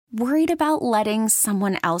Worried about letting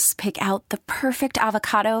someone else pick out the perfect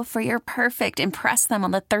avocado for your perfect impress them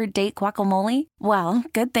on the third date guacamole? Well,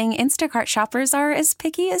 good thing Instacart shoppers are as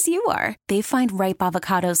picky as you are. They find ripe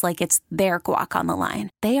avocados like it's their guac on the line.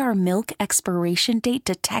 They are milk expiration date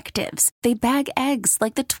detectives. They bag eggs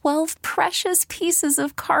like the 12 precious pieces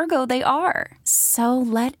of cargo they are. So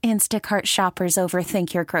let Instacart shoppers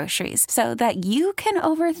overthink your groceries so that you can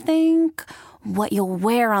overthink what you'll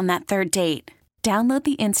wear on that third date. Download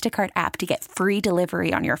the Instacart app to get free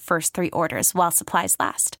delivery on your first 3 orders while supplies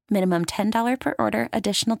last. Minimum $10 per order.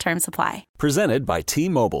 Additional terms apply. Presented by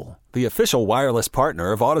T-Mobile, the official wireless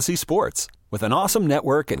partner of Odyssey Sports. With an awesome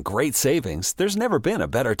network and great savings, there's never been a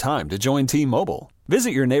better time to join T-Mobile. Visit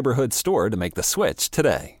your neighborhood store to make the switch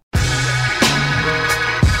today.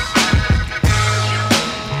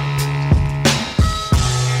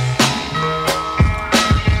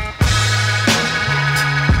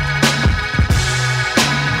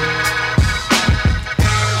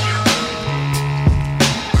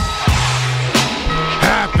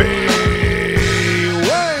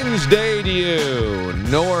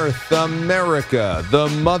 North America. The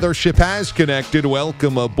mothership has connected.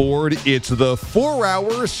 Welcome aboard. It's the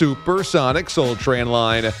 4-hour Supersonic Soul Train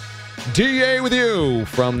line. DA with you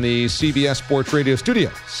from the CBS Sports Radio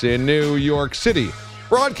studios in New York City.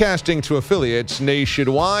 Broadcasting to affiliates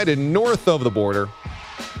nationwide and north of the border.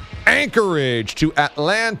 Anchorage to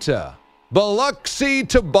Atlanta. Biloxi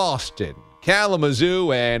to Boston.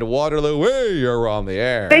 Kalamazoo and Waterloo, hey, you're on the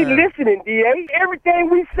air. They listening, D.A. Everything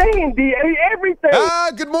we saying, D.A. Everything.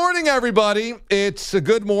 Good morning, everybody. It's a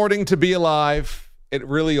good morning to be alive. It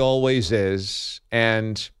really always is.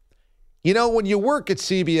 And, you know, when you work at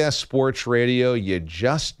CBS Sports Radio, you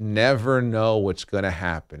just never know what's going to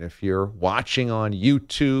happen. If you're watching on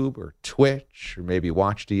YouTube or Twitch or maybe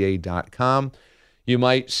watchda.com, you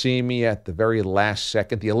might see me at the very last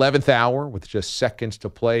second, the 11th hour, with just seconds to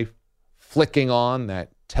play, flicking on that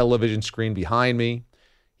television screen behind me.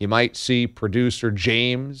 You might see producer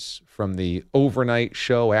James from the overnight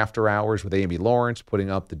show After Hours with Amy Lawrence putting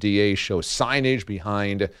up the DA show signage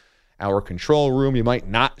behind our control room. You might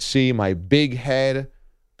not see my big head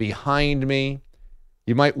behind me.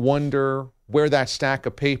 You might wonder where that stack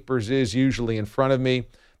of papers is usually in front of me.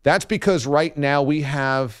 That's because right now we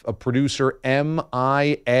have a producer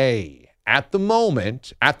MIA. At the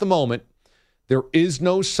moment, there is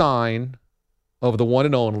no sign of the one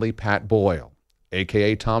and only Pat Boyle,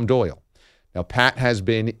 a.k.a. Tom Doyle. Now, Pat has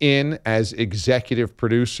been in as executive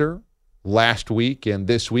producer last week and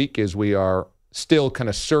this week as we are still kind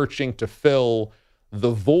of searching to fill the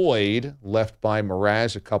void left by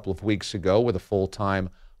Mraz a couple of weeks ago with a full-time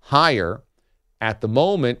hire. At the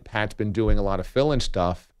moment, Pat's been doing a lot of fill-in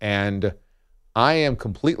stuff, and I am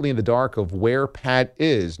completely in the dark of where Pat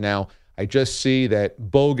is. Now, I just see that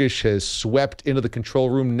Bogish has swept into the control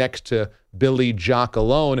room next to Billy Jock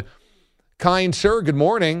alone. Kind sir, good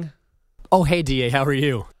morning. Oh, hey, DA, how are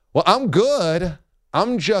you? Well, I'm good.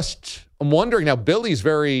 I'm wondering now, Billy's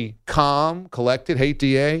very calm, collected. Hey,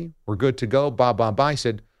 DA, we're good to go. Bye. I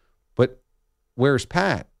said, but where's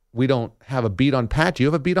Pat? We don't have a beat on Pat. Do you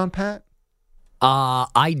have a beat on Pat?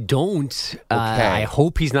 I don't. Okay. I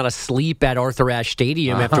hope he's not asleep at Arthur Ashe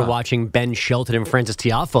Stadium after watching Ben Shelton and Francis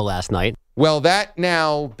Tiafoe last night. Well, that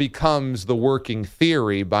now becomes the working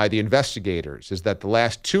theory by the investigators, is that the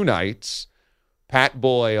last 2 nights, Pat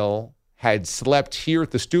Boyle had slept here at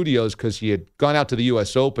the studios because he had gone out to the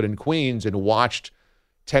U.S. Open in Queens and watched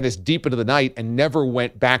tennis deep into the night and never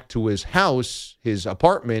went back to his house, his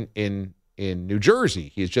apartment in New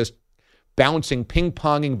Jersey. He's just bouncing,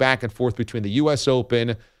 ping-ponging back and forth between the U.S.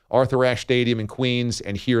 Open, Arthur Ashe Stadium in Queens,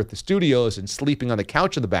 and here at the studios and sleeping on the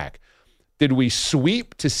couch in the back. Did we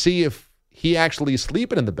sweep to see if he actually is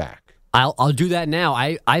sleeping in the back? I'll do that now.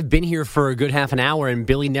 I've been here for a good half an hour, and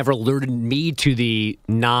Billy never alerted me to the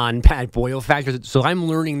non-Pat Boyle factor. So I'm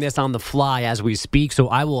learning this on the fly as we speak. So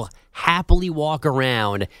I will happily walk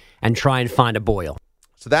around and try and find a Boyle.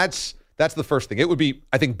 So that's the first thing. It would be,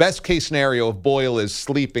 I think, best case scenario if Boyle is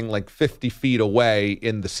sleeping like 50 feet away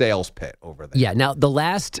in the sales pit over there. Yeah. Now, the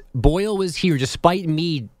last Boyle was here, despite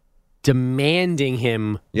me demanding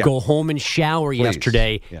him go home and shower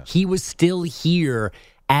yesterday. Yeah. He was still here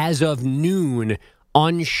as of noon,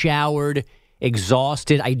 unshowered,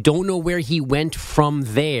 exhausted. I don't know where he went from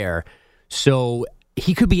there. So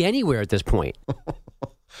he could be anywhere at this point.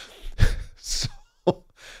 So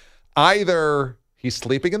either he's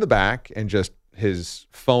sleeping in the back and just his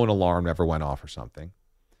phone alarm never went off or something.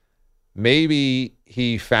 Maybe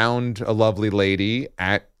he found a lovely lady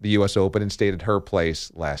at the U.S. Open and stayed at her place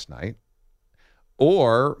last night.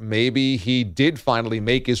 Or maybe he did finally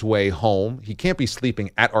make his way home. He can't be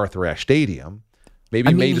sleeping at Arthur Ashe Stadium. Maybe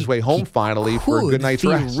he made his way home finally for a good night's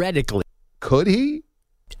rest. Theoretically. Could he?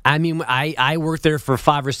 I mean, I worked there for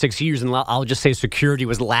 5 or 6 years, and I'll just say security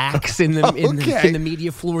was lax in the in the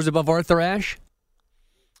media floors above Arthur Ashe.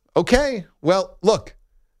 Okay. Well, look,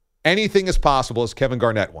 anything is possible, as Kevin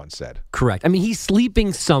Garnett once said. Correct. I mean, he's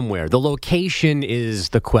sleeping somewhere. The location is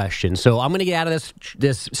the question. So I'm going to get out of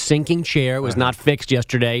this sinking chair. It was not fixed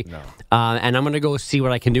yesterday, and I'm going to go see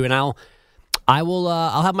what I can do. And I'll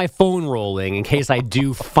have my phone rolling in case I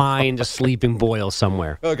do find a sleeping Boyle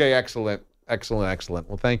somewhere. Okay, excellent.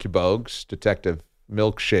 Well, thank you, Bogues. Detective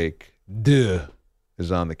Milkshake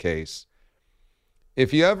is on the case.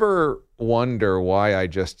 If you ever wonder why I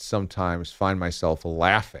just sometimes find myself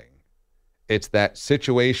laughing, it's that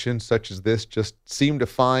situations such as this just seem to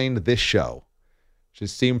find this show.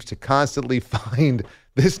 Just seems to constantly find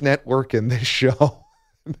this network and this show.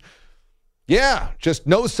 Yeah, just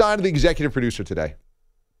no sign of the executive producer today.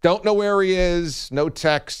 Don't know where he is. No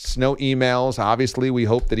texts, no emails. Obviously, we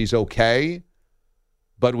hope that he's okay.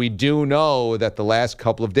 But we do know that the last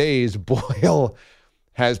couple of days, Boyle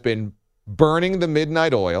has been burning the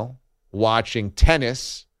midnight oil, watching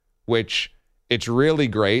tennis, which it's really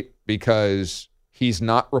great because he's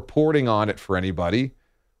not reporting on it for anybody.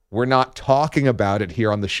 We're not talking about it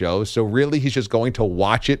here on the show. So really, he's just going to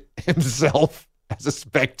watch it himself as a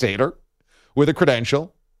spectator with a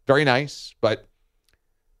credential. Very nice, but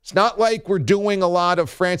it's not like we're doing a lot of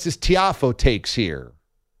Francis Tiafoe takes here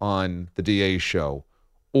on the DA show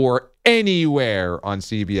or anywhere on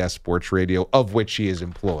CBS Sports Radio, of which he is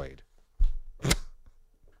employed.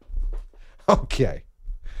 Okay.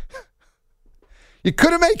 You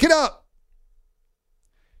couldn't make it up.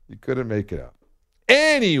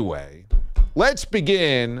 Anyway, let's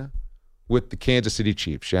begin with the Kansas City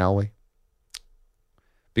Chiefs, shall we?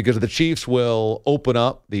 Because the Chiefs will open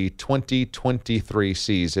up the 2023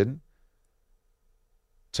 season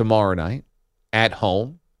tomorrow night at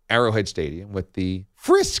home, Arrowhead Stadium, with the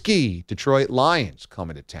frisky Detroit Lions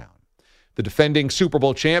coming to town. The defending Super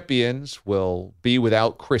Bowl champions will be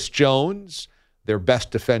without Chris Jones, their best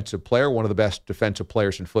defensive player, one of the best defensive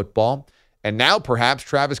players in football, and now perhaps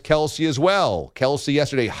Travis Kelce as well. Kelce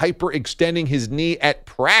yesterday hyperextending his knee at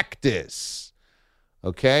practice.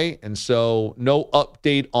 Okay, and so no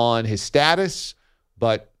update on his status,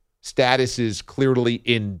 but status is clearly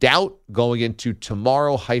in doubt going into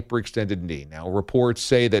tomorrow, hyperextended knee. Now, reports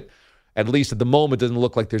say that, at least at the moment, it doesn't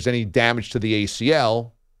look like there's any damage to the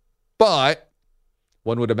ACL, but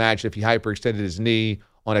one would imagine if he hyperextended his knee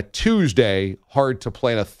on a Tuesday, hard to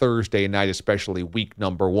play on a Thursday night, especially week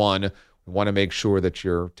number 1. We want to make sure that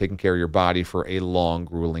you're taking care of your body for a long,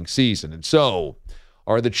 grueling season. And so,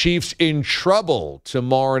 are the Chiefs in trouble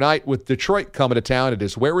tomorrow night with Detroit coming to town? It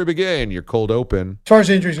is where we begin. Your cold open. As far as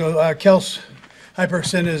injuries go, Kels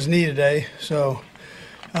hyperextended his knee today, so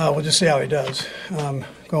we'll just see how he does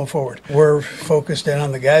going forward. We're focused in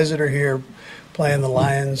on the guys that are here playing the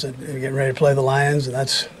Lions and getting ready to play the Lions, and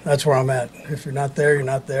that's where I'm at. If you're not there, you're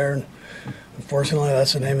not there. And unfortunately,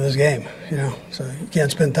 that's the name of this game, So you can't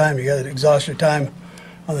spend time. You got to exhaust your time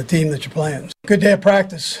on the team that you're playing. Good day of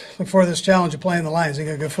practice. Look forward to this challenge of playing the Lions. They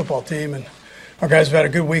got a good football team, and our guys have had a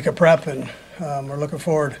good week of prep, and we're looking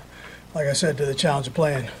forward, like I said, to the challenge of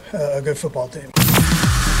playing a good football team.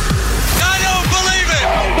 I don't believe it!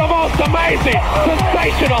 The most amazing,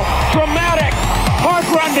 sensational, dramatic,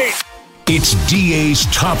 heart-rending. It's DA's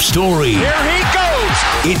top story. Here he goes!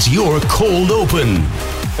 It's your cold open.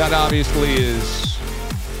 That obviously is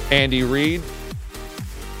Andy Reid.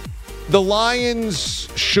 The Lions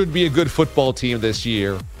should be a good football team this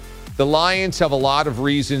year. The Lions have a lot of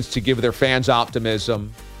reasons to give their fans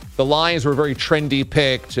optimism. The Lions were a very trendy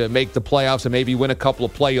pick to make the playoffs and maybe win a couple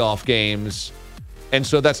of playoff games. And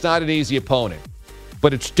so that's not an easy opponent.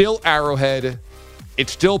 But it's still Arrowhead.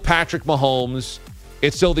 It's still Patrick Mahomes.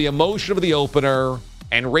 It's still the emotion of the opener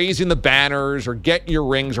and raising the banners or getting your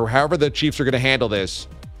rings or however the Chiefs are going to handle this.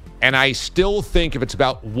 And I still think if it's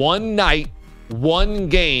about one night, one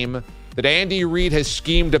game that Andy Reid has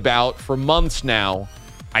schemed about for months now,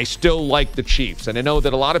 I still like the Chiefs. And I know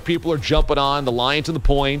that a lot of people are jumping on the Lions and the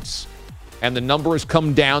points, and the number has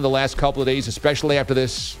come down the last couple of days, especially after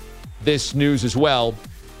this news as well.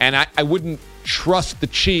 And I wouldn't trust the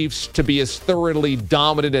Chiefs to be as thoroughly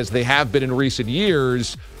dominant as they have been in recent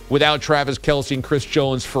years without Travis Kelce and Chris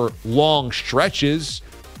Jones for long stretches.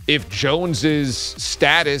 If Jones's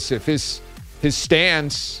status, if his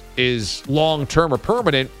stance is long-term or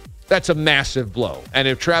permanent, that's a massive blow. And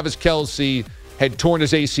if Travis Kelce had torn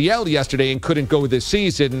his ACL yesterday and couldn't go this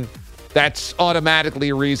season, that's automatically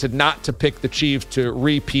a reason not to pick the Chiefs to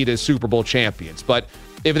repeat as Super Bowl champions. But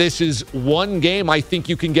if this is one game, I think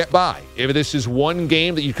you can get by. If this is one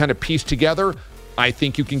game that you kind of piece together, I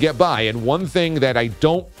think you can get by. And one thing that I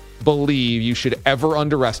don't believe you should ever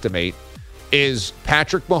underestimate is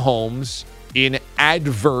Patrick Mahomes in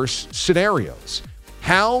adverse scenarios.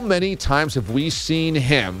 How many times have we seen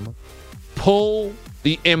him pull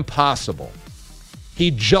the impossible?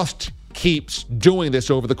 He just keeps doing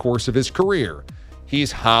this over the course of his career.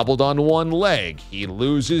 He's hobbled on one leg. He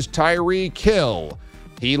loses Tyreek Hill.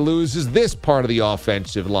 He loses this part of the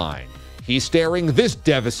offensive line. He's staring this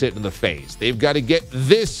deficit in the face. They've got to get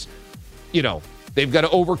this, they've got to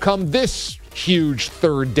overcome this huge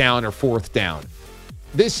third down or fourth down.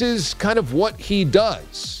 This is kind of what he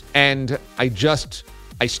does. And I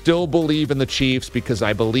still believe in the Chiefs because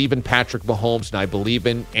I believe in Patrick Mahomes and I believe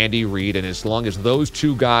in Andy Reid. And as long as those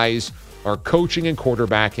two guys are coaching and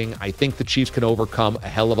quarterbacking, I think the Chiefs can overcome a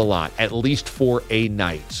hell of a lot, at least for a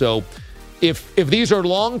night. So if these are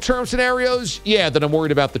long-term scenarios, yeah, then I'm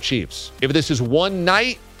worried about the Chiefs. If this is one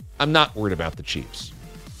night, I'm not worried about the Chiefs.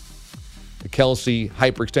 The Kelsey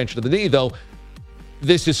hyperextension of the knee, though,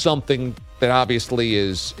 this is something that obviously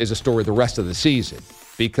is a story the rest of the season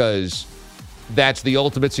because that's the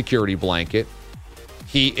ultimate security blanket.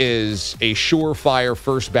 He is a surefire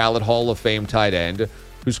first ballot Hall of Fame tight end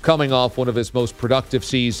who's coming off one of his most productive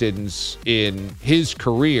seasons in his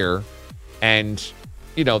career. And,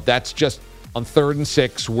 that's just on 3rd and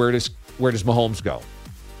 6. Where does Mahomes go?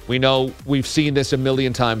 We know we've seen this a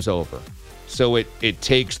million times over. So it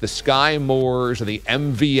takes the Sky Moores and the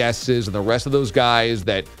MVSs and the rest of those guys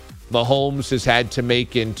that Mahomes has had to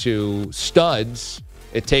make into studs.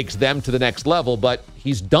 It takes them to the next level, but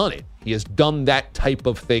he's done it. He has done that type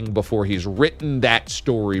of thing before. He's written that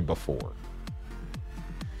story before.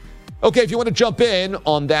 Okay, if you want to jump in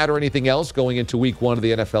on that or anything else going into week 1 of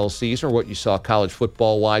the NFL season or what you saw college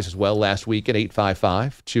football-wise as well last week at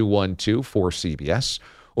 855-212-4CBS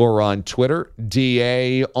or on Twitter,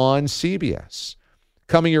 DA on CBS.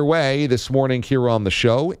 Coming your way this morning here on the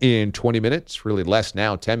show in 20 minutes, really less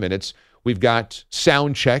now, 10 minutes, we've got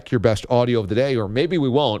Sound Check, your best audio of the day, or maybe we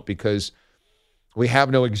won't because we have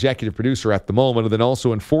no executive producer at the moment. And then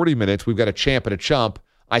also in 40 minutes, we've got a champ and a chump.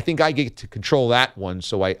 I think I get to control that one,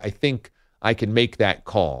 so I think I can make that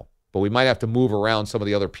call. But we might have to move around some of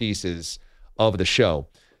the other pieces of the show.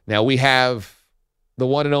 Now, we have the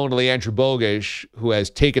one and only Andrew Bogish, who has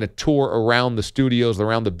taken a tour around the studios,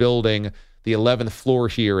 around the building, the 11th floor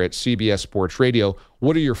here at CBS Sports Radio.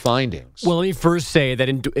 What are your findings? Well, let me first say that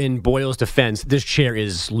in Boyle's defense, this chair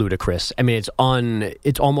is ludicrous. I mean,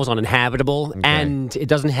 it's almost uninhabitable, okay. And it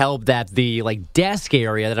doesn't help that the desk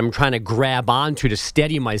area that I'm trying to grab onto to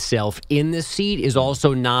steady myself in this seat is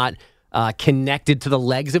also not connected to the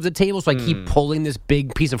legs of the table, so I keep pulling this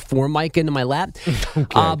big piece of form mic into my lap.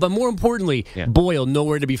 Okay. But more importantly, Boyle,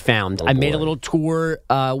 nowhere to be found. I made a little tour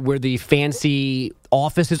where the fancy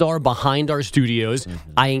offices are behind our studios.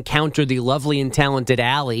 I encountered the lovely and talented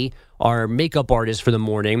Allie, our makeup artist for the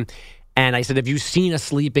morning. And I said, have you seen a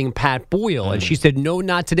sleeping Pat Boyle? And she said, no,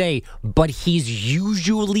 not today, but he's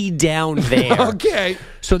usually down there. Okay.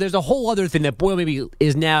 So there's a whole other thing that Boyle maybe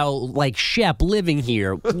is now like Shep living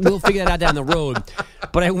here. We'll figure that out down the road.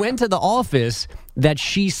 But I went to the office that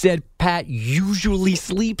she said Pat usually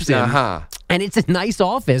sleeps in. And it's a nice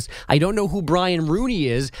office. I don't know who Brian Rooney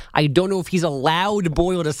is. I don't know if he's allowed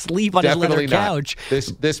Boyle to sleep on his leather couch.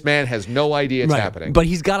 This man has no idea it's happening. But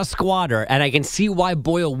he's got a squatter, and I can see why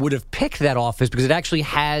Boyle would have picked that office because it actually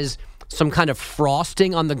has some kind of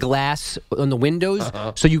frosting on the glass on the windows,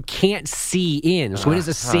 so you can't see in. So it is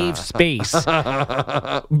a safe space.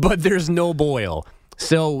 But there's no Boyle.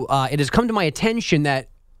 So it has come to my attention that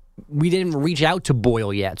we didn't reach out to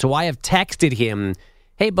Boyle yet. So I have texted him,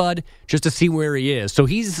 hey, bud, just to see where he is. So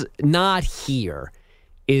he's not here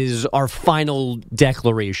is our final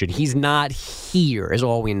declaration. He's not here is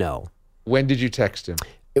all we know. When did you text him?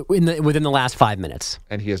 Within the last 5 minutes.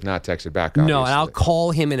 And he has not texted back, obviously. No, and I'll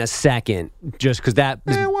call him in a second just because that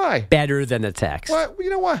is better than the text. Well,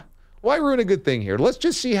 you know what? Why ruin a good thing here? Let's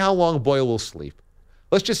just see how long Boyle will sleep.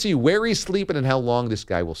 Let's just see where he's sleeping and how long this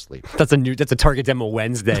guy will sleep. That's a Target Demo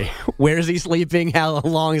Wednesday. Where is he sleeping? How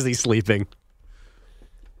long is he sleeping?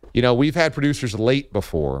 We've had producers late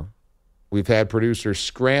before. We've had producers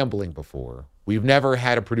scrambling before. We've never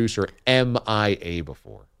had a producer MIA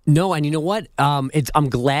before. No, and you know what? I'm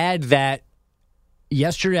glad that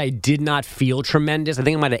yesterday I did not feel tremendous. I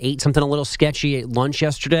think I might have ate something a little sketchy at lunch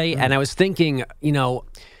yesterday, and I was thinking,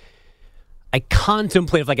 I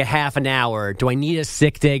contemplate for like a half an hour. Do I need a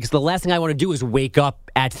sick day? Because the last thing I want to do is wake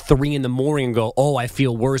up at 3 a.m. and go, oh, I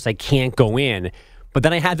feel worse. I can't go in. But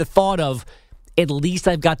then I had the thought of, at least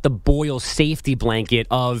I've got the Boyle safety blanket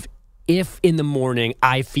of, if in the morning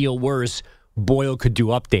I feel worse, Boyle could do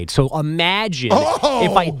updates. So imagine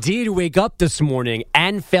if I did wake up this morning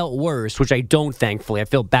and felt worse, which I don't, thankfully. I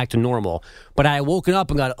feel back to normal. But I woken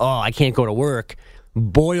up and got, I can't go to work.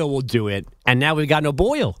 Boyle will do it. And now we've got no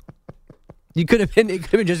Boyle. It could have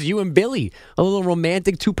been just you and Billy, a little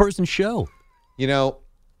romantic 2-person show. You know,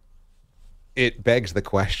 it begs the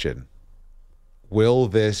question, will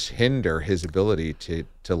this hinder his ability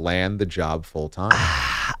to land the job full time?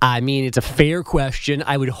 I mean, it's a fair question.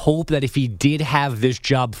 I would hope that if he did have this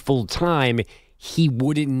job full time, he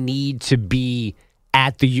wouldn't need to be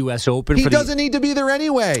at the U.S. Open. He doesn't need to be there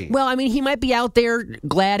anyway. Well, I mean, he might be out there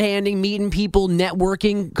glad-handing, meeting people,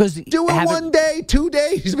 networking. Do it 1 day, 2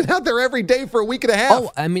 days. He's been out there every day for a week and a half.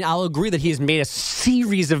 Oh, I mean, I'll agree that he has made a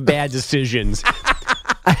series of bad decisions.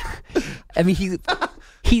 I mean,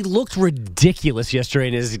 he looked ridiculous yesterday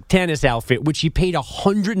in his tennis outfit, which he paid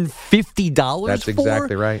 $150 That's for.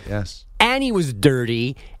 exactly right, yes. And he was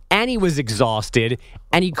dirty, and he was exhausted,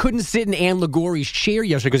 and he couldn't sit in Ann Ligori's chair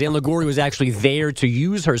yesterday because Ann Ligori was actually there to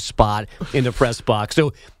use her spot in the press box.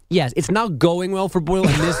 So, yes, it's not going well for Boyle,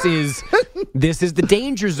 and this is the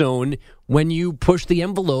danger zone. When you push the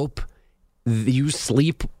envelope, you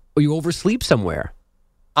oversleep somewhere.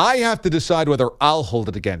 I have to decide whether I'll hold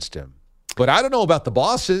it against him. But I don't know about the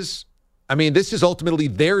bosses. I mean, this is ultimately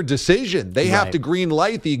their decision. They have to green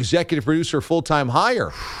light the executive producer full-time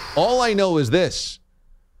hire. All I know is this.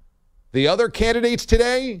 The other candidates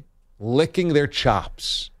today, licking their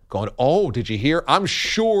chops. Going, did you hear? I'm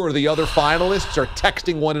sure the other finalists are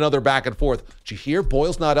texting one another back and forth. Did you hear?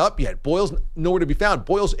 Boyle's not up yet. Boyle's nowhere to be found.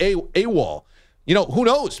 Boyle's AWOL. You know, who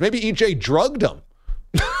knows? Maybe EJ drugged him.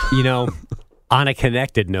 You know, on a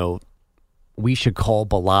connected note, we should call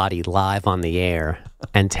Bilotti live on the air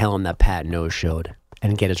and tell him that Pat no-showed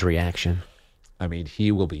and get his reaction. I mean,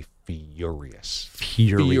 he will be furious.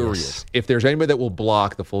 Furious. If there's anybody that will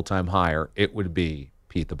block the full-time hire, it would be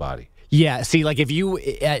Pete the Body. Yeah, see, like if you...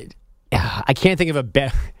 I can't think of a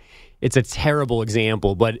better... It's a terrible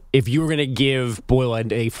example, but if you were going to give Boyle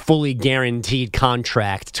a fully guaranteed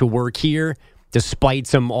contract to work here, despite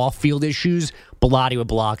some off-field issues, Bilotti would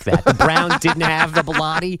block that. The Browns didn't have the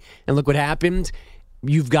Bilotti, and look what happened.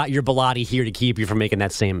 You've got your Bilotti here to keep you from making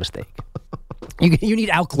that same mistake. You need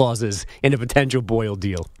out clauses in a potential Boyle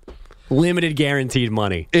deal. Limited guaranteed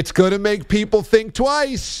money. It's going to make people think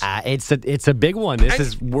twice. It's a big one. This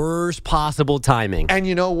is worst possible timing. And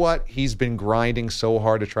you know what? He's been grinding so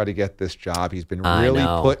hard to try to get this job. He's been really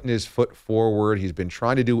putting his foot forward. He's been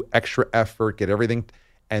trying to do extra effort, get everything.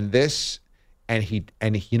 And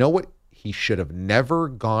you know what? He should have never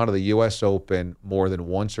gone to the U.S. Open more than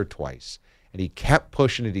once or twice. And he kept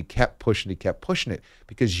pushing it. He kept pushing it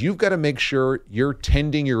because you've got to make sure you're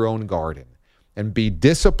tending your own garden and be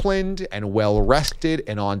disciplined and well-rested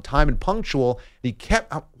and on time and punctual. He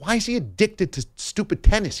kept. Why is he addicted to stupid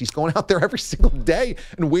tennis? He's going out there every single day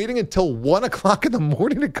and waiting until 1 o'clock in the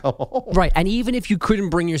morning to come home. Right, and even if you couldn't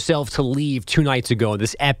bring yourself to leave 2 nights ago,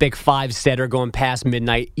 this epic 5-setter going past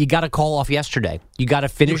midnight, you got to call off yesterday. You got to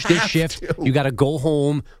finish this shift. You got to go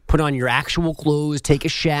home, put on your actual clothes, take a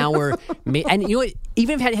shower. And you know what?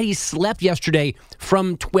 Even if had he slept yesterday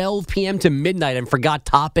from 12 p.m. to midnight and forgot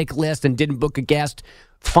topic list and didn't book a guest,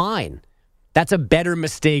 fine. That's a better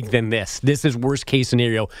mistake than this. This is worst case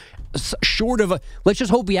scenario. Short of let's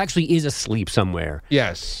just hope he actually is asleep somewhere.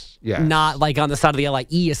 Yes. Not like on the side of the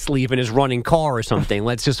LIE asleep in his running car or something.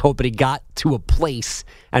 Let's just hope that he got to a place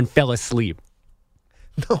and fell asleep.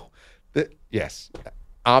 No. Yes.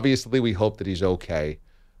 Obviously, we hope that he's okay.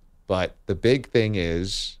 But the big thing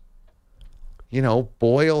is, you know,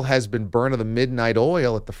 Boyle has been burning the midnight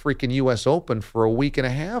oil at the freaking U.S. Open for a week and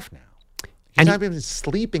a half now. He's not even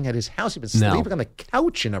sleeping at his house. He's been sleeping on the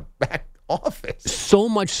couch in a back office. So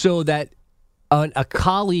much so that a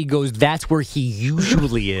colleague goes, that's where he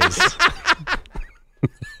usually is.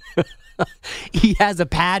 He has a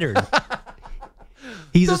pattern.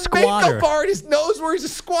 He's a squatter. The makeup artist knows where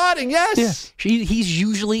he's squatting, yes. Yeah. He's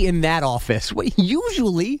usually in that office. Wait,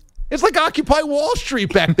 usually? It's like Occupy Wall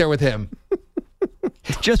Street back there with him.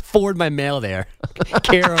 Just forward my mail there.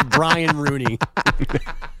 Care of Brian Rooney.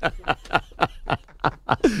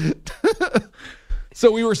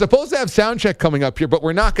 So we were supposed to have sound check coming up here, but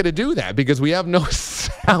we're not going to do that because we have no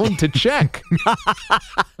sound to check.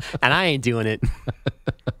 And I ain't doing it.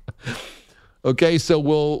 Okay, so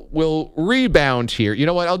we'll rebound here. You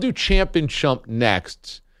know what? I'll do champ and chump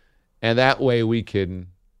next, and that way we can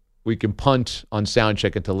we can punt on sound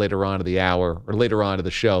check until later on in the hour or later on in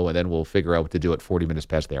the show, and then we'll figure out what to do at 40 minutes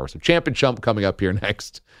past the hour. So Champ and Chump coming up here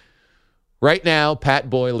next. Right now, Pat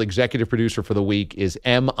Boyle, executive producer for the week, is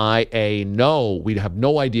MIA. No, we have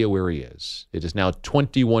no idea where he is. It is now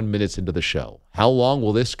 21 minutes into the show. How long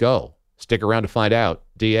will this go? Stick around to find out.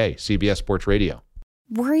 DA, CBS Sports Radio.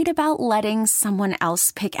 Worried about letting someone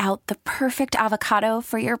else pick out the perfect avocado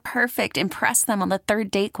for your perfect impress them on the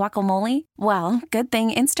third date guacamole? Well, good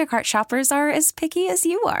thing Instacart shoppers are as picky as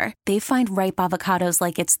you are. They find ripe avocados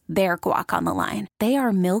like it's their guac on the line. They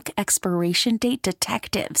are milk expiration date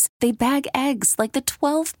detectives. They bag eggs like the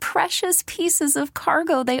 12 precious pieces of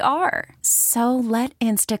cargo they are. So let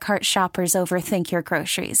Instacart shoppers overthink your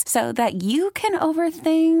groceries so that you can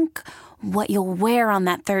overthink what you'll wear on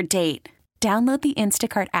that third date. Download the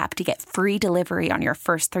Instacart app to get free delivery on your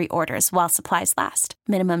first 3 orders while supplies last.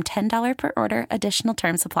 Minimum $10 per order. Additional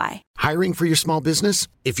terms apply. Hiring for your small business?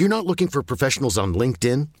 If you're not looking for professionals on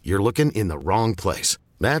LinkedIn, you're looking in the wrong place.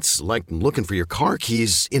 That's like looking for your car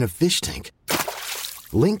keys in a fish tank.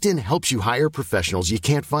 LinkedIn helps you hire professionals you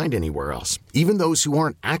can't find anywhere else, even those who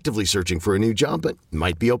aren't actively searching for a new job but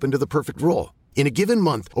might be open to the perfect role. In a given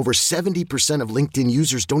month, over 70% of LinkedIn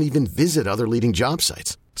users don't even visit other leading job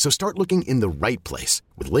sites. So start looking in the right place.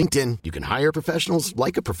 With LinkedIn, you can hire professionals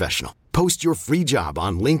like a professional. Post your free job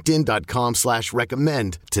on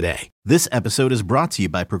linkedin.com/recommend today. This episode is brought to you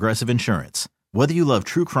by Progressive Insurance. Whether you love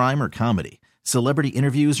true crime or comedy, celebrity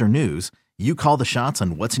interviews or news, you call the shots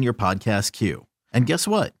on what's in your podcast queue. And guess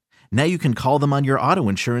what? Now you can call them on your auto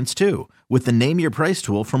insurance too with the Name Your Price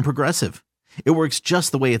tool from Progressive. It works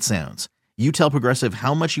just the way it sounds. You tell Progressive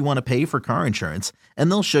how much you want to pay for car insurance, and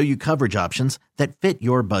they'll show you coverage options that fit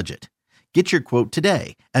your budget. Get your quote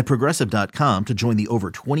today at Progressive.com to join the over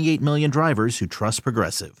 28 million drivers who trust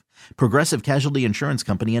Progressive. Progressive Casualty Insurance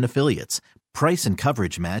Company and Affiliates. Price and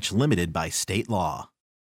coverage match limited by state law.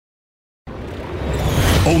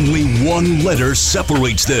 Only one letter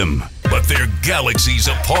separates them, but they're galaxies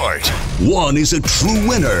apart. One is a true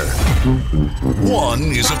winner. One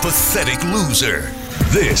is a pathetic loser.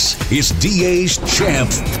 This is DA's Champ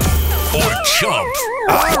or Chump.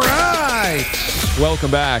 All right.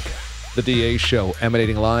 Welcome back. The DA Show,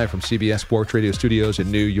 emanating live from CBS Sports Radio studios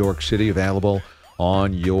in New York City, available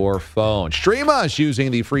on your phone. Stream us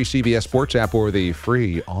using the free CBS Sports app or the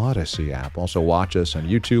free Odyssey app. Also watch us on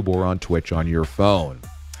YouTube or on Twitch on your phone.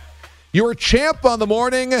 Your Champ on the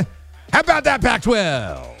morning. How about that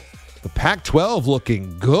Pac-12? The Pac-12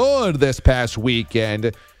 looking good this past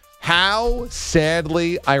weekend. How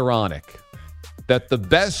sadly ironic that the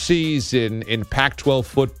best season in Pac-12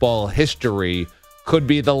 football history could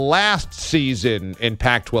be the last season in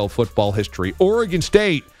Pac-12 football history. Oregon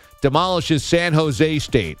State demolishes San Jose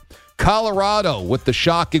State. Colorado with the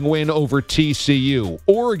shocking win over TCU.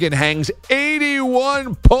 Oregon hangs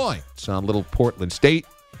 81 points on Little Portland State.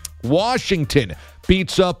 Washington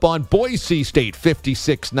beats up on Boise State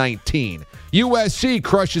 56-19. USC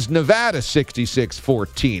crushes Nevada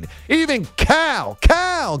 66-14. Even Cal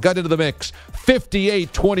got into the mix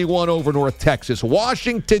 58-21 over North Texas.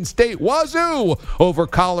 Washington State, Wazoo over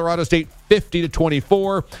Colorado State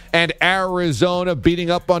 50-24. And Arizona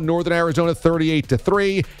beating up on Northern Arizona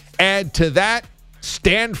 38-3. Add to that,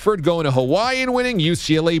 Stanford going to Hawaii and winning.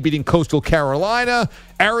 UCLA beating Coastal Carolina.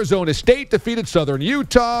 Arizona State defeated Southern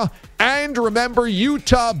Utah. And remember,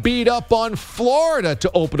 Utah beat up on Florida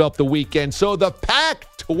to open up the weekend. So the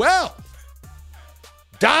Pac-12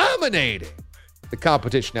 dominating the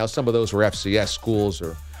competition. Now, some of those were FCS schools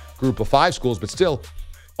or Group of 5 schools, but still,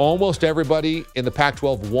 almost everybody in the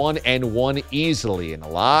Pac-12 won easily. And a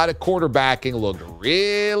lot of quarterbacking looked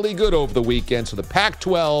really good over the weekend. So the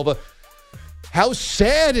Pac-12, how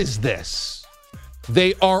sad is this?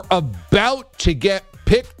 They are about to get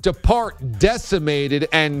picked apart, decimated,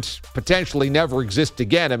 and potentially never exist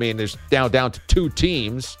again. I mean, there's now down to 2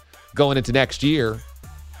 teams going into next year.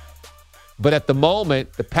 But at the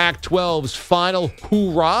moment, the Pac-12's final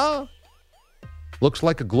hoorah looks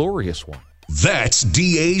like a glorious one. That's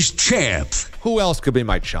DA's Champ. Who else could be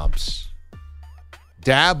my chumps?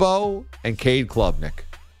 Dabo and Cade Klubnik.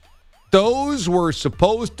 Those were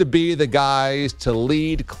supposed to be the guys to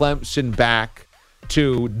lead Clemson back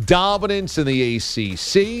to dominance in the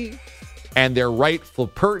ACC and their rightful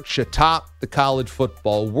perch atop the college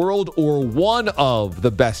football world, or one of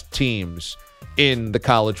the best teams in the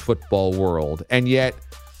college football world. And yet,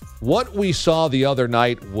 what we saw the other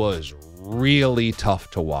night was really tough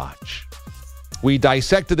to watch. We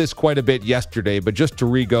dissected this quite a bit yesterday, but just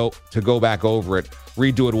to go back over it,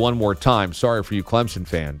 redo it one more time. Sorry for you Clemson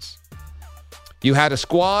fans. You had a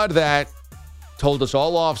squad that told us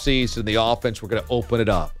all offseason the offense, we're going to open it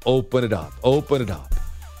up.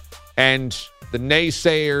 And the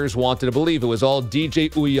naysayers wanted to believe it was all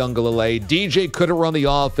DJ Uiagalelei. DJ couldn't run the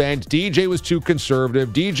offense. DJ was too conservative.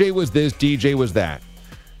 DJ was this. DJ was that.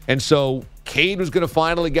 And so Cade was going to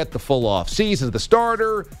finally get the full offseason as the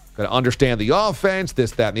starter, going to understand the offense,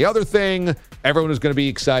 this, that, and the other thing. Everyone was going to be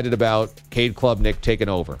excited about Cade Klubnik taking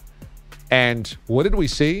over. And what did we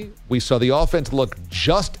see? We saw the offense look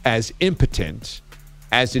just as impotent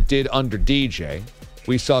as it did under DJ.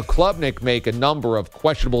 We saw Klubnik make a number of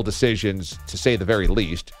questionable decisions, to say the very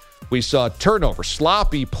least. We saw turnover,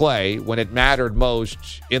 sloppy play when it mattered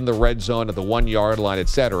most in the red zone at the 1-yard line,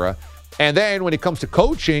 etc. And then when it comes to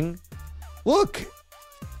coaching, look,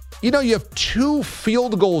 you have 2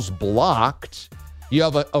 field goals blocked. You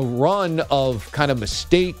have a run of kind of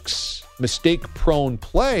mistake-prone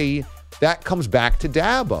play that comes back to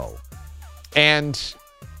Dabo. And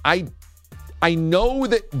I know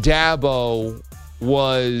that Dabo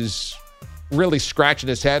was really scratching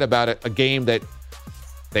his head about a game that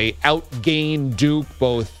they outgained Duke,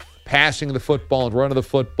 both passing the football and running the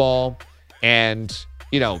football. And,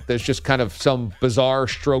 there's just kind of some bizarre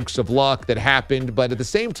strokes of luck that happened. But at the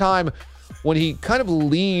same time, when he kind of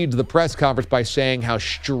leads the press conference by saying how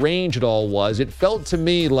strange it all was, it felt to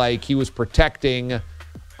me like he was protecting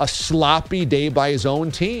a sloppy day by his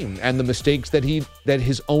own team and the mistakes that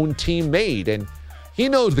his own team made. And he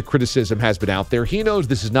knows the criticism has been out there. He knows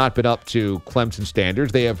this has not been up to Clemson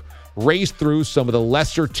standards. They have raced through some of the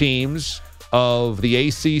lesser teams of the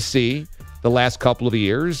ACC the last couple of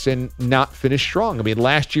years and not finished strong. I mean,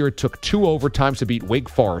 last year it took 2 overtimes to beat Wake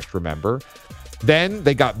Forest, remember? Then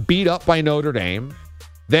they got beat up by Notre Dame.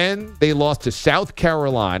 Then they lost to South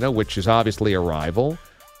Carolina, which is obviously a rival.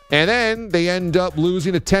 And then they end up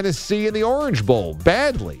losing to Tennessee in the Orange Bowl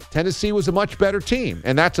badly. Tennessee was a much better team.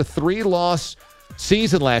 And that's a 3-loss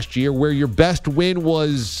season last year where your best win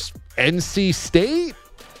was NC State.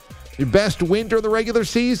 Your best win during the regular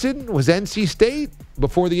season was NC State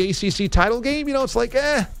before the ACC title game. It's like,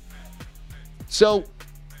 So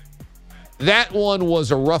that one was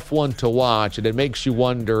a rough one to watch, and it makes you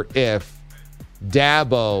wonder if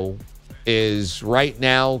Dabo is right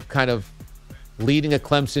now kind of leading a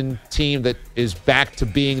Clemson team that is back to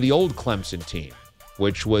being the old Clemson team,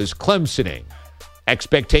 which was Clemsoning.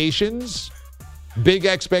 Expectations, big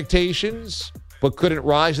expectations, but couldn't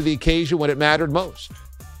rise to the occasion when it mattered most.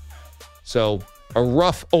 So a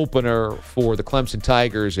rough opener for the Clemson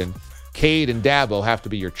Tigers, and Cade and Dabo have to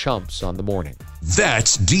be your chumps on the morning.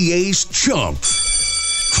 That's DA's Chump.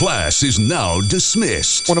 Class is now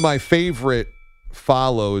dismissed. One of my favorite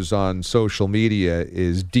follows on social media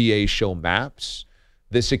is DA Show Maps.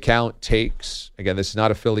 This account takes, again, this is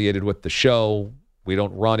not affiliated with the show. We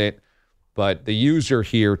don't run it. But the user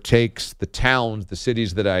here takes the towns, the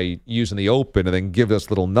cities that I use in the open, and then gives us a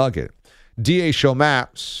little nugget. DA Show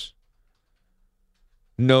Maps,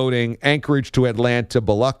 noting Anchorage to Atlanta,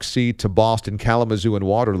 Biloxi to Boston, Kalamazoo, and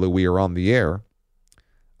Waterloo, we are on the air.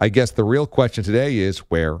 I guess the real question today is,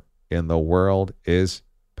 where in the world is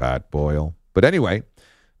Pat Boyle? But anyway,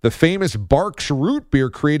 the famous Barks root beer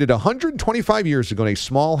created 125 years ago in a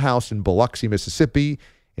small house in Biloxi, Mississippi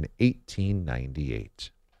in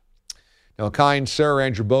 1898. Now, kind sir,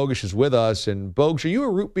 Andrew Bogish is with us. And Bogish, are you a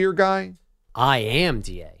root beer guy? I am,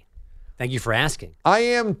 DA. Thank you for asking. I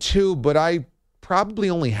am too, but I probably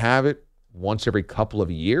only have it once every couple of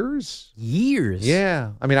years. Years?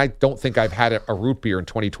 Yeah. I mean, I don't think I've had a root beer in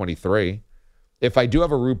 2023. If I do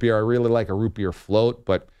have a root beer, I really like a root beer float,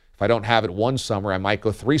 but if I don't have it one summer, I might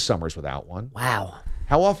go 3 summers without one. Wow.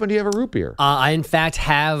 How often do you have a root beer? I, in fact,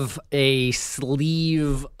 have a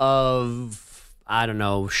sleeve of,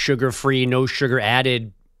 sugar-free, no sugar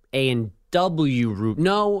added A&W root.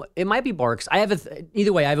 No, it might be Barks. I have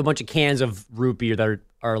either way, I have a bunch of cans of root beer that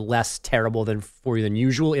are less terrible for you than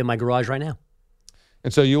usual in my garage right now.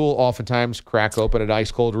 And so you will oftentimes crack open an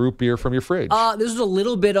ice-cold root beer from your fridge. This was a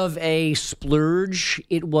little bit of a splurge.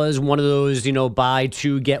 It was one of those, buy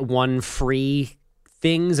 2, get 1 free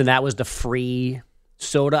things, and that was the free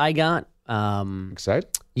soda I got. Excited?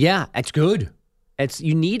 Yeah, it's good.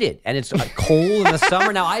 You need it, and it's cold in the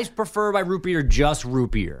summer. Now, I prefer my root beer just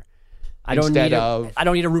root beer. I don't need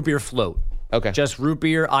a root beer float. Okay. Just root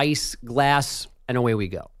beer, ice, glass, and away we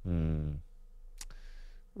go.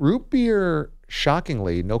 Root beer,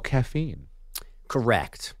 shockingly, no caffeine.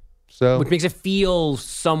 Correct. So, which makes it feel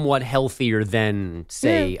somewhat healthier than,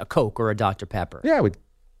 say, a Coke or a Dr. Pepper. Yeah,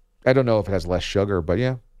 I don't know if it has less sugar, but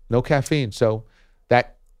yeah, no caffeine. So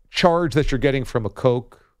that charge that you're getting from a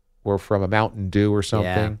Coke or from a Mountain Dew or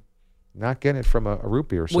something, not getting it from a root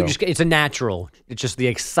beer. So. Well, it's a natural. It's just the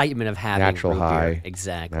excitement of having natural root high. beer.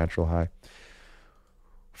 Exactly. Natural high.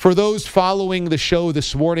 For those following the show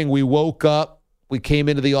this morning, we woke up, we came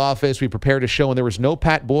into the office, we prepared a show, and there was no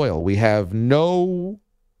Pat Boyle. We have no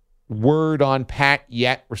word on Pat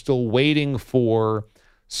yet. We're still waiting for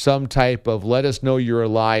some type of let us know you're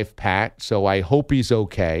alive, Pat. So I hope he's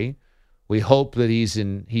okay. We hope that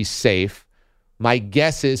he's safe. My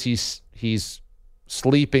guess is he's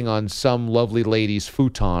sleeping on some lovely lady's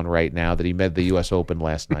futon right now that he met the U.S. Open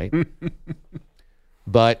last night.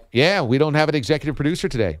 But, yeah, we don't have an executive producer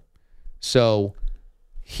today. So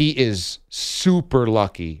he is super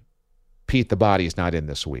lucky Pete the Body is not in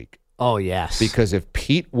this week. Oh, yes. Because if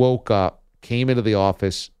Pete woke up, came into the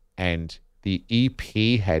office, and the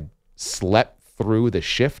EP had slept through the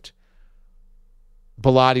shift,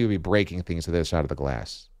 Bilotti would be breaking things to the other side of the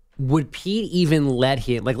glass. Would Pete even let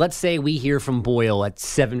him, like, let's say we hear from Boyle at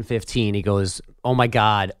 7:15. He goes, oh, my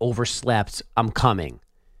God, overslept. I'm coming.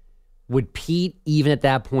 Would Pete, even at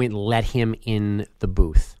that point, let him in the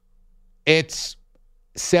booth? It's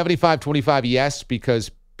 75-25 yes,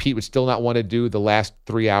 because Pete would still not want to do the last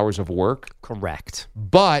 3 hours of work. Correct.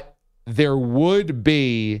 But there would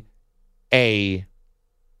be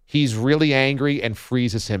he's really angry and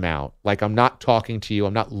freezes him out. Like, I'm not talking to you.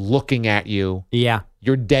 I'm not looking at you. Yeah.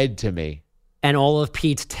 You're dead to me. And all of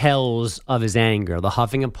Pete's tells of his anger, the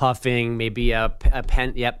huffing and puffing, maybe a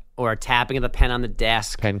pen, or a tapping of the pen on the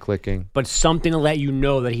desk. Pen clicking. But something to let you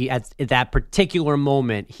know that he, at that particular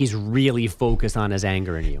moment, he's really focused on his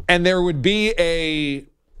anger in you. And there would be a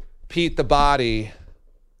Pete the Body.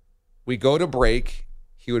 We go to break.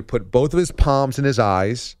 He would put both of his palms in his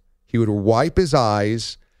eyes. He would wipe his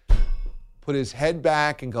eyes, put his head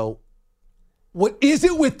back, and go, what is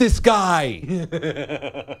it with this guy?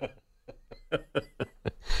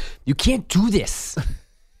 You can't do this.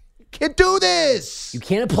 You can't do this. You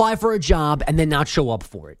can't apply for a job and then not show up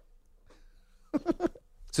for it.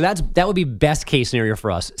 So that would be best case scenario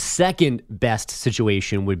for us. Second best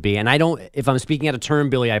situation would be, and if I'm speaking out of turn,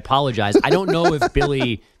 Billy, I apologize. I don't know if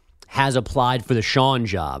Billy has applied for the Sean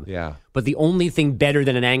job. Yeah. But the only thing better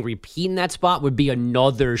than an angry Pete in that spot would be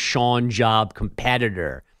another Sean job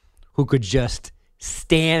competitor who could just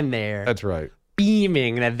stand there. That's right.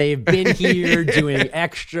 Beaming that they've been here doing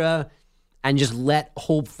extra and just let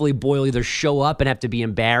hopefully Boyle either show up and have to be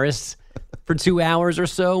embarrassed for 2 hours or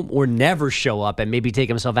so, or never show up and maybe take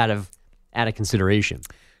himself out of consideration.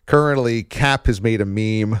 Currently, Cap has made a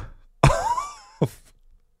meme of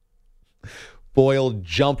Boyle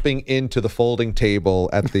jumping into the folding table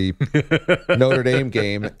at the Notre Dame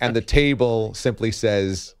game, and the table simply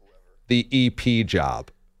says, the EP job.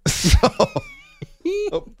 So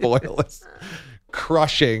Boyle is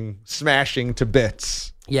crushing, smashing to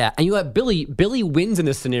bits. Yeah, and you know what? Billy wins in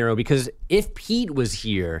this scenario because if Pete was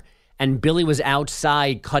here and Billy was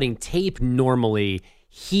outside cutting tape normally,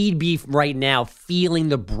 he'd be right now feeling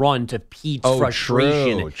the brunt of Pete's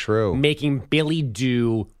frustration. True. Making Billy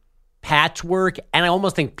do Pat's work, and I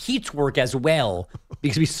almost think Pete's work as well,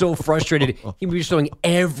 because he's so frustrated. He'd be throwing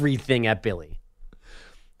everything at Billy.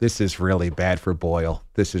 This is really bad for Boyle.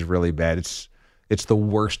 This is really bad. It's the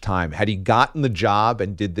worst time. Had he gotten the job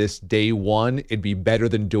and did this day one, it'd be better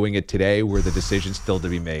than doing it today where the decision's still to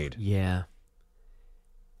be made. Yeah.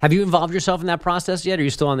 Have you involved yourself in that process yet, or are you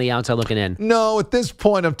still on the outside looking in? No, at this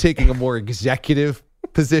point, I'm taking a more executive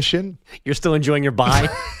position. You're still enjoying your bye?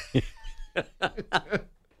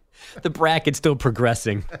 The bracket's still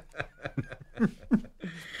progressing.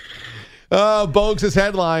 Bogues'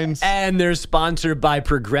 headlines. And they're sponsored by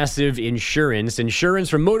Progressive Insurance. Insurance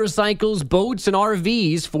for motorcycles, boats, and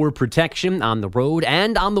RVs for protection on the road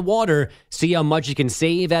and on the water. See how much you can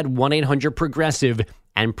save at 1-800-PROGRESSIVE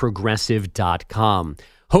and Progressive.com.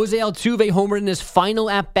 Jose Altuve homered in his final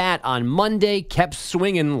at-bat on Monday, kept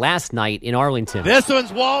swinging last night in Arlington. This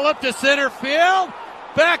one's walloped to center field.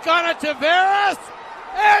 Back on it to Veras.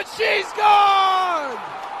 And she's gone!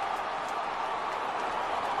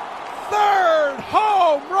 Third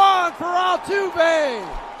home run for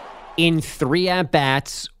Altuve. In 3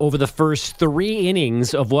 at-bats over the first 3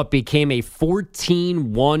 innings of what became a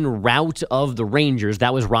 14-1 rout of the Rangers.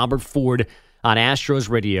 That was Robert Ford on Astros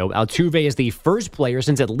Radio. Altuve is the first player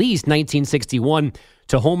since at least 1961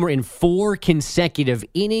 to homer in 4 consecutive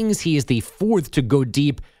innings. He is the 4th to go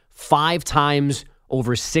deep 5 times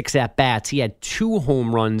over 6 at-bats. He had 2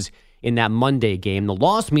 home runs in that Monday game. The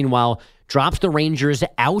loss, meanwhile, drops the Rangers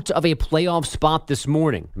out of a playoff spot this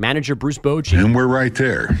morning. Manager Bruce Bochy. And we're right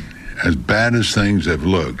there. as bad as things have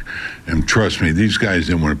looked, and trust me, these guys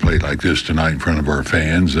didn't want to play like this tonight in front of our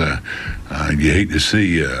fans. You hate to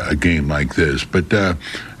see a game like this, but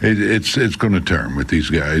it's going to turn with these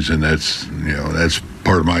guys, and that's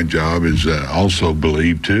part of my job is also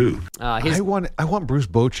believe too. I want Bruce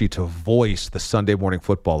Bochy to voice the Sunday Morning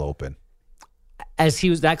Football Open. As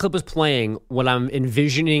that clip was playing, what I'm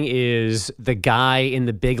envisioning is the guy in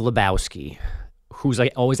The Big Lebowski, who's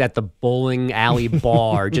like always at the bowling alley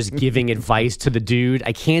bar just giving advice to the dude.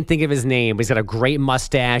 I can't think of his name, but he's got a great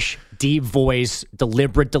mustache, deep voice,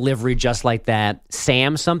 deliberate delivery just like that.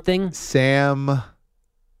 Sam something? Sam.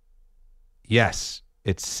 Yes,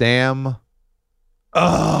 it's Sam.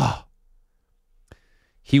 Ugh.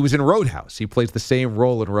 He was in Roadhouse. He plays the same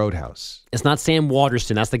role in Roadhouse. It's not Sam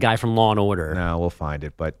Waterston. That's the guy from Law & Order. No, we'll find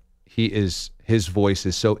it. But his voice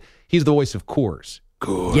is so... He's the voice of Coors.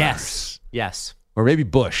 Coors. Yes. Or maybe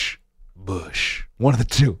Bush. One of the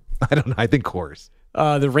two. I don't know. I think Coors.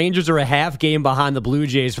 The Rangers are a half game behind the Blue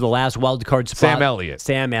Jays for the last wild card spot.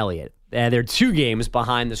 Sam Elliott. They're 2 games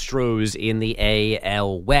behind the Stros in the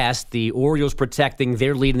AL West. The Orioles protecting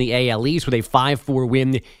their lead in the AL East with a 5-4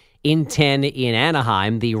 win in 10 in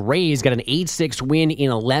Anaheim. The Rays got an 8-6 win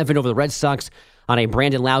in 11 over the Red Sox on a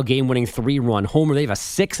Brandon Lau game-winning 3-run homer. They have a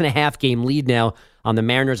 6.5 game lead now on the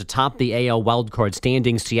Mariners atop the AL wildcard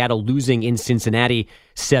standings. Seattle losing in Cincinnati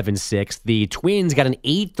 7-6. The Twins got an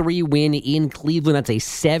 8-3 win in Cleveland. That's a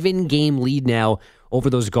 7-game lead now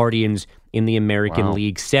over those Guardians in the American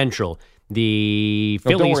League Central. The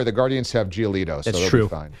Phillies... don't worry, the Guardians have Giolito, so they'll be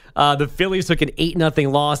fine. The Phillies took an 8-0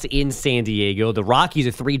 loss in San Diego. The Rockies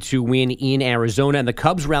a 3-2 win in Arizona, and the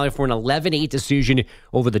Cubs rallied for an 11-8 decision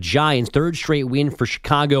over the Giants. 3rd straight win for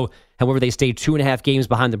Chicago. However, they stayed 2.5 games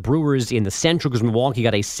behind the Brewers in the Central because Milwaukee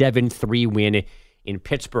got a 7-3 win in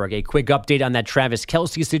Pittsburgh. A quick update on that Travis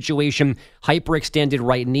Kelce situation. Hyperextended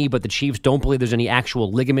right knee, but the Chiefs don't believe there's any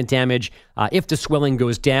actual ligament damage. If the swelling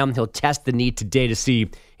goes down, he'll test the knee today to see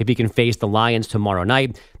if he can face the Lions tomorrow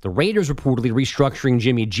night. The Raiders reportedly restructuring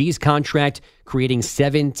Jimmy G's contract, creating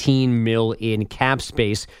 $17 million in cap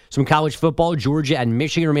space. Some college football, Georgia and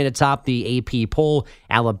Michigan remain atop the AP poll.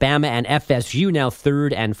 Alabama and FSU now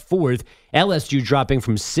 3rd and 4th. LSU dropping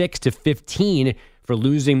from 6 to 15 for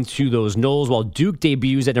losing to those Knowles, while Duke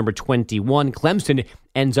debuts at number 21. Clemson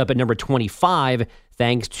ends up at number 25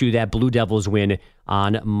 thanks to that Blue Devils win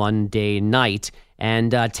on Monday night.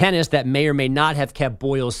 And tennis, that may or may not have kept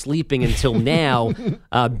Boyle sleeping until now.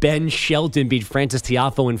 Ben Shelton beat Francis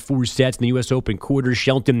Tiafoe in 4 sets in the U.S. Open quarters.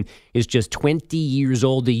 Shelton is just 20 years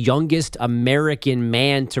old, the youngest American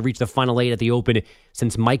man to reach the Final 8 at the Open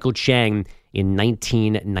since Michael Chang in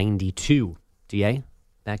 1992. DA?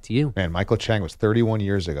 Back to you. Man, Michael Chang was 31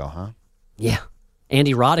 years ago, huh? Yeah.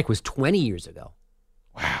 Andy Roddick was 20 years ago.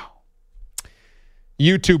 Wow.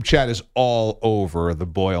 YouTube chat is all over the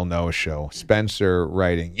Boyle No Show. Spencer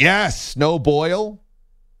writing, yes, no Boyle?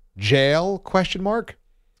 Jail? Question mark.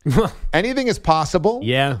 Anything is possible.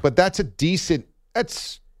 Yeah. But that's a 10%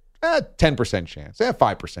 chance.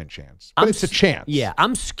 5% chance. But it's a chance. Yeah,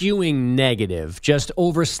 I'm skewing negative. Just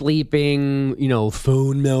oversleeping,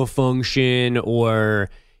 phone malfunction, or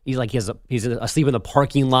he's asleep in the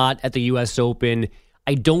parking lot at the U.S. Open.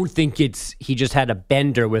 I don't think he just had a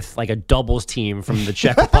bender with like a doubles team from the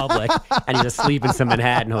Czech Republic and he's asleep in some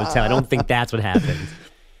Manhattan hotel. I don't think that's what happened.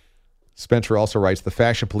 Spencer also writes, the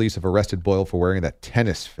fashion police have arrested Boyle for wearing that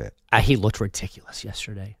tennis fit. He looked ridiculous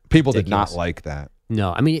yesterday. People did not like that.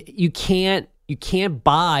 No, I mean, you can't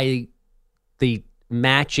buy the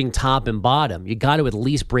matching top and bottom. You got to at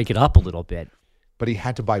least break it up a little bit. But he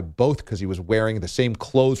had to buy both because he was wearing the same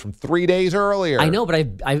clothes from 3 days earlier. I know,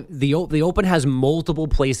 but the Open has multiple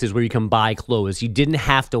places where you can buy clothes. You didn't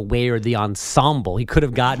have to wear the ensemble. He could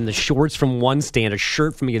have gotten the shorts from one stand, a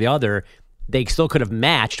shirt from the other. They still could have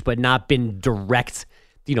matched, but not been direct,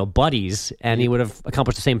 buddies, and he would have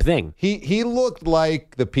accomplished the same thing. He looked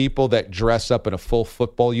like the people that dress up in a full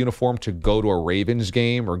football uniform to go to a Ravens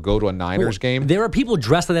game or go to a Niners game. There are people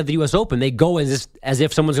dressed like that at the U.S. Open. They go as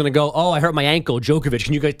if someone's going to go, oh, I hurt my ankle, Djokovic.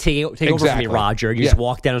 Can you go take over for me, Roger? You just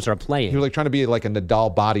walk down and start playing. You're like trying to be like a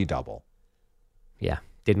Nadal body double. Yeah,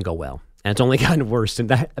 didn't go well. And it's only gotten worse. And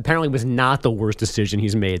that apparently was not the worst decision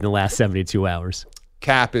he's made in the last 72 hours.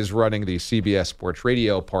 Cap is running the CBS Sports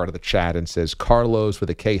Radio part of the chat and says, Carlos with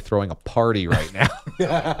a K throwing a party right now.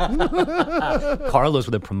 Carlos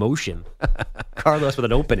with a promotion. Carlos with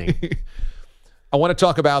an opening. I want to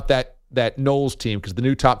talk about that Knowles team because the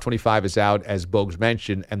new top 25 is out, as Bogues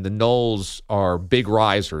mentioned, and the Knowles are big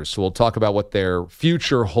risers. So we'll talk about what their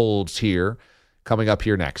future holds here coming up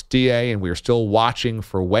here next. DA, and we are still watching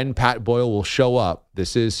for when Pat Boyle will show up.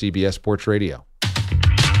 This is CBS Sports Radio.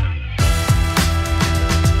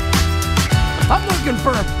 I'm looking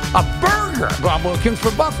for a burger. I'm looking for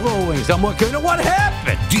buffalo wings. I'm looking at what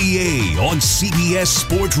happened. DA on CBS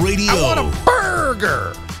Sports Radio. I want a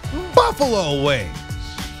burger. Buffalo wings.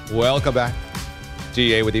 Welcome back.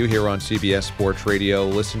 DA with you here on CBS Sports Radio.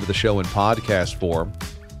 Listen to the show in podcast form.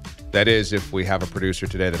 That is, if we have a producer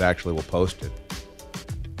today that actually will post it.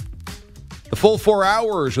 The full 4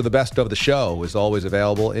 hours of the best of the show is always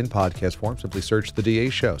available in podcast form. Simply search The DA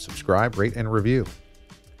Show. Subscribe, rate, and review.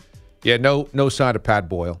 Yeah, no sign of Pat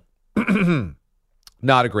Boyle.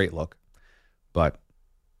 Not a great look, but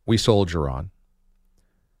we soldier on.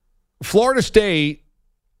 Florida State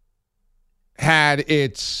had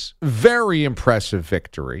its very impressive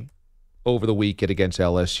victory over the weekend against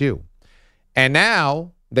LSU. And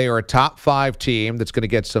now they are a top 5 team that's going to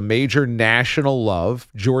get some major national love.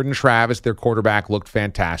 Jordan Travis, their quarterback, looked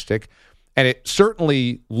fantastic. And it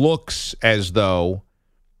certainly looks as though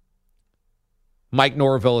Mike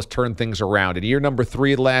Norvell has turned things around. In year number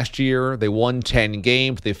 3 last year, they won 10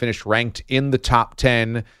 games. They finished ranked in the top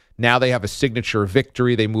 10. Now they have a signature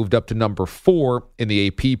victory. They moved up to number 4 in the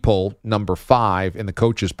AP poll, number 5 in the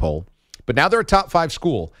coaches poll. But now they're a top 5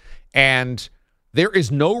 school. And there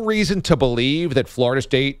is no reason to believe that Florida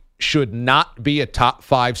State should not be a top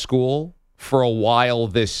 5 school for a while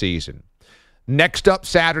this season. Next up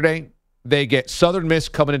Saturday, they get Southern Miss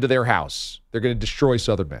coming into their house. They're going to destroy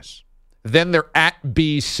Southern Miss. Then they're at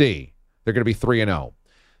BC. They're going to be 3-0.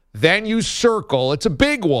 Then you circle. It's a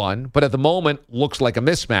big one, but at the moment looks like a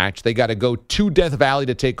mismatch. They got to go to Death Valley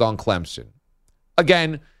to take on Clemson.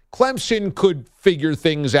 Again, Clemson could figure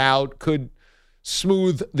things out, could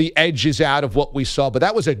smooth the edges out of what we saw, but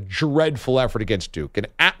that was a dreadful effort against Duke. An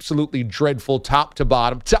absolutely dreadful top to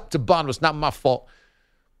bottom. Top to bottom was not my fault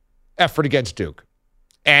effort against Duke.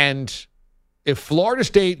 And if Florida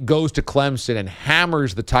State goes to Clemson and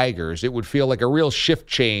hammers the Tigers, it would feel like a real shift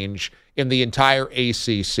change in the entire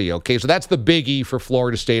ACC. Okay, so that's the biggie for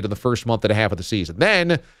Florida State in the first month and a half of the season.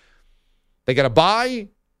 Then they got a bye.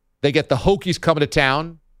 They get the Hokies coming to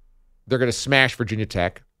town. They're going to smash Virginia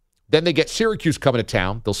Tech. Then they get Syracuse coming to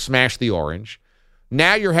town. They'll smash the Orange.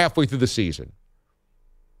 Now you're halfway through the season.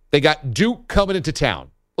 They got Duke coming into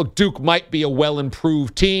town. Look, Duke might be a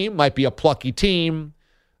well-improved team, might be a plucky team.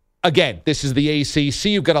 Again, this is the ACC.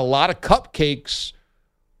 You've got a lot of cupcakes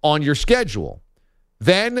on your schedule.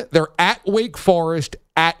 Then they're at Wake Forest,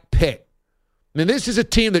 at Pitt. I mean, this is a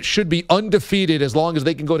team that should be undefeated as long as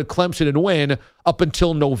they can go to Clemson and win up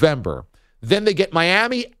until November. Then they get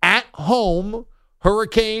Miami at home.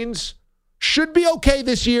 Hurricanes should be okay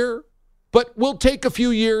this year, but will take a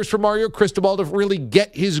few years for Mario Cristobal to really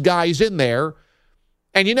get his guys in there.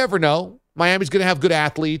 And you never know. Miami's going to have good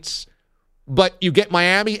athletes. But you get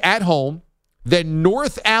Miami at home, then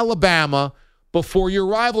North Alabama before your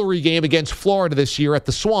rivalry game against Florida this year at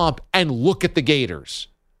the Swamp, and look at the Gators.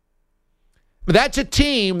 That's a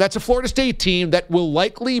team, that's a Florida State team that will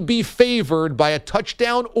likely be favored by a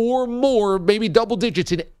touchdown or more, maybe double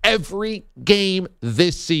digits in every game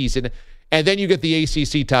this season. And then you get the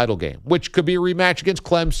ACC title game, which could be a rematch against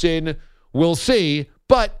Clemson. We'll see.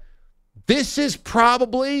 But this is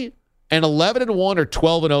probably an 11-1 or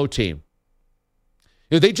 12-0 team.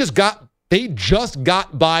 You know, they just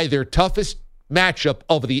got by their toughest matchup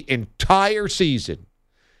of the entire season.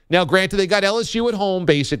 Now, granted, they got LSU at home,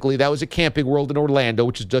 basically. That was at Camping World in Orlando,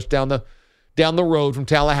 which is just down the road from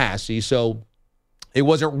Tallahassee. So it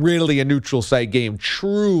wasn't really a neutral site game.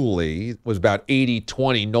 Truly, it was about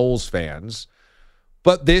 80-20 Noles fans.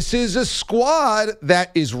 But this is a squad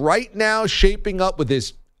that is right now shaping up with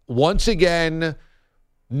this, once again,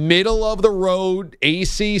 middle-of-the-road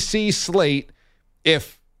ACC slate.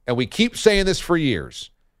 And we keep saying this for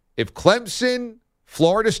years, if Clemson,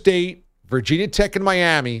 Florida State, Virginia Tech, and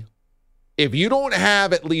Miami, if you don't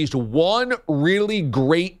have at least one really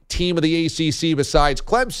great team of the ACC besides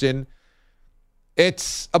Clemson,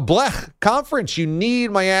 it's a blech conference. You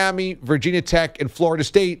need Miami, Virginia Tech, and Florida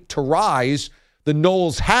State to rise. The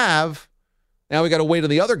Noles have. Now we got to wait on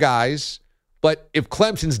the other guys. But if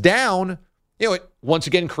Clemson's down, it once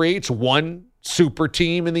again creates one super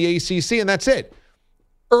team in the ACC, and that's it.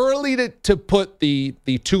 Early to put the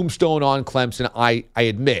tombstone on Clemson, I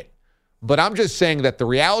admit. But I'm just saying that the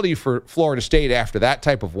reality for Florida State after that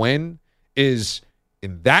type of win is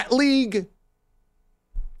in that league,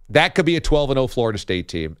 that could be a 12-0 Florida State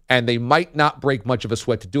team. And they might not break much of a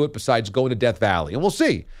sweat to do it besides going to Death Valley. And we'll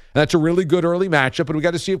see. And that's a really good early matchup, and we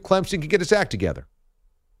got to see if Clemson can get its act together.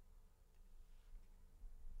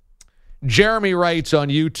 Jeremy writes on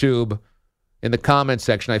YouTube in the comment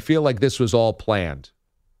section, I feel like this was all planned.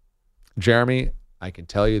 Jeremy, I can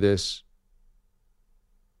tell you this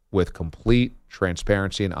with complete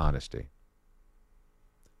transparency and honesty.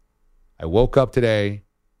 I woke up today,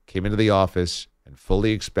 came into the office, and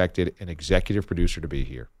fully expected an executive producer to be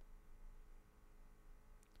here.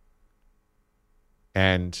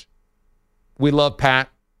 And we love Pat.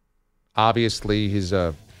 Obviously, he's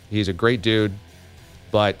a great dude,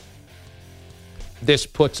 but this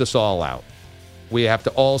puts us all out. We have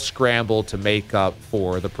to all scramble to make up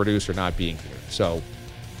for the producer not being here. So,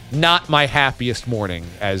 not my happiest morning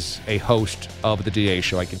as a host of the DA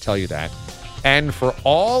show, I can tell you that. And for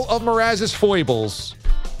all of Mraz's foibles,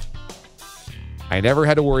 I never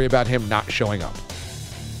had to worry about him not showing up.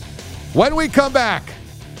 When we come back,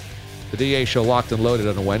 the DA show locked and loaded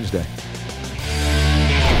on a Wednesday.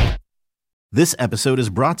 This episode is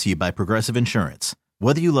brought to you by Progressive Insurance.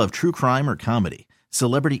 Whether you love true crime or comedy,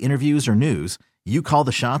 celebrity interviews or news, you call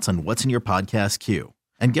the shots on what's in your podcast queue.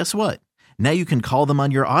 And guess what? Now you can call them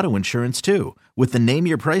on your auto insurance too with the Name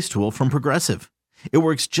Your Price tool from Progressive. It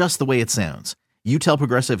works just the way it sounds. You tell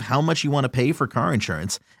Progressive how much you want to pay for car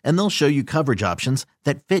insurance, and they'll show you coverage options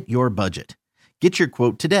that fit your budget. Get your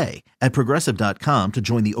quote today at Progressive.com to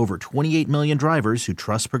join the over 28 million drivers who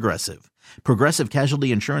trust Progressive. Progressive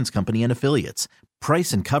Casualty Insurance Company and Affiliates.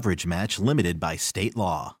 Price and coverage match limited by state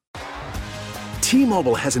law.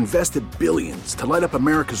 T-Mobile has invested billions to light up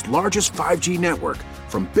America's largest 5G network,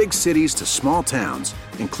 from big cities to small towns,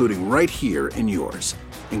 including right here in yours.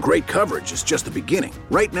 And great coverage is just the beginning.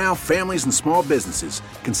 Right now, families and small businesses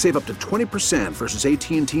can save up to 20% versus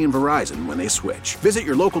AT&T and Verizon when they switch. Visit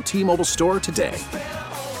your local T-Mobile store today.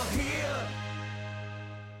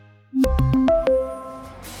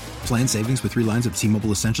 Plan savings with 3 lines of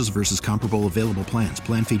T-Mobile Essentials versus comparable available plans.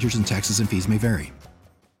 Plan features and taxes and fees may vary.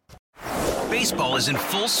 Baseball is in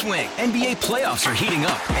full swing. NBA playoffs are heating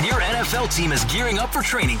up, and your NFL team is gearing up for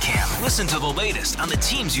training camp. Listen to the latest on the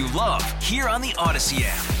teams you love here on the Odyssey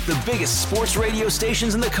app. The biggest sports radio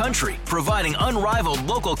stations in the country, providing unrivaled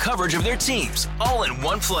local coverage of their teams, all in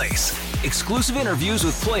one place. Exclusive interviews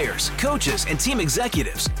with players, coaches, and team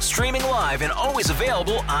executives, streaming live and always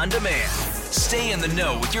available on demand. Stay in the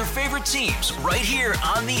know with your favorite teams right here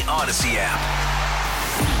on the Odyssey app.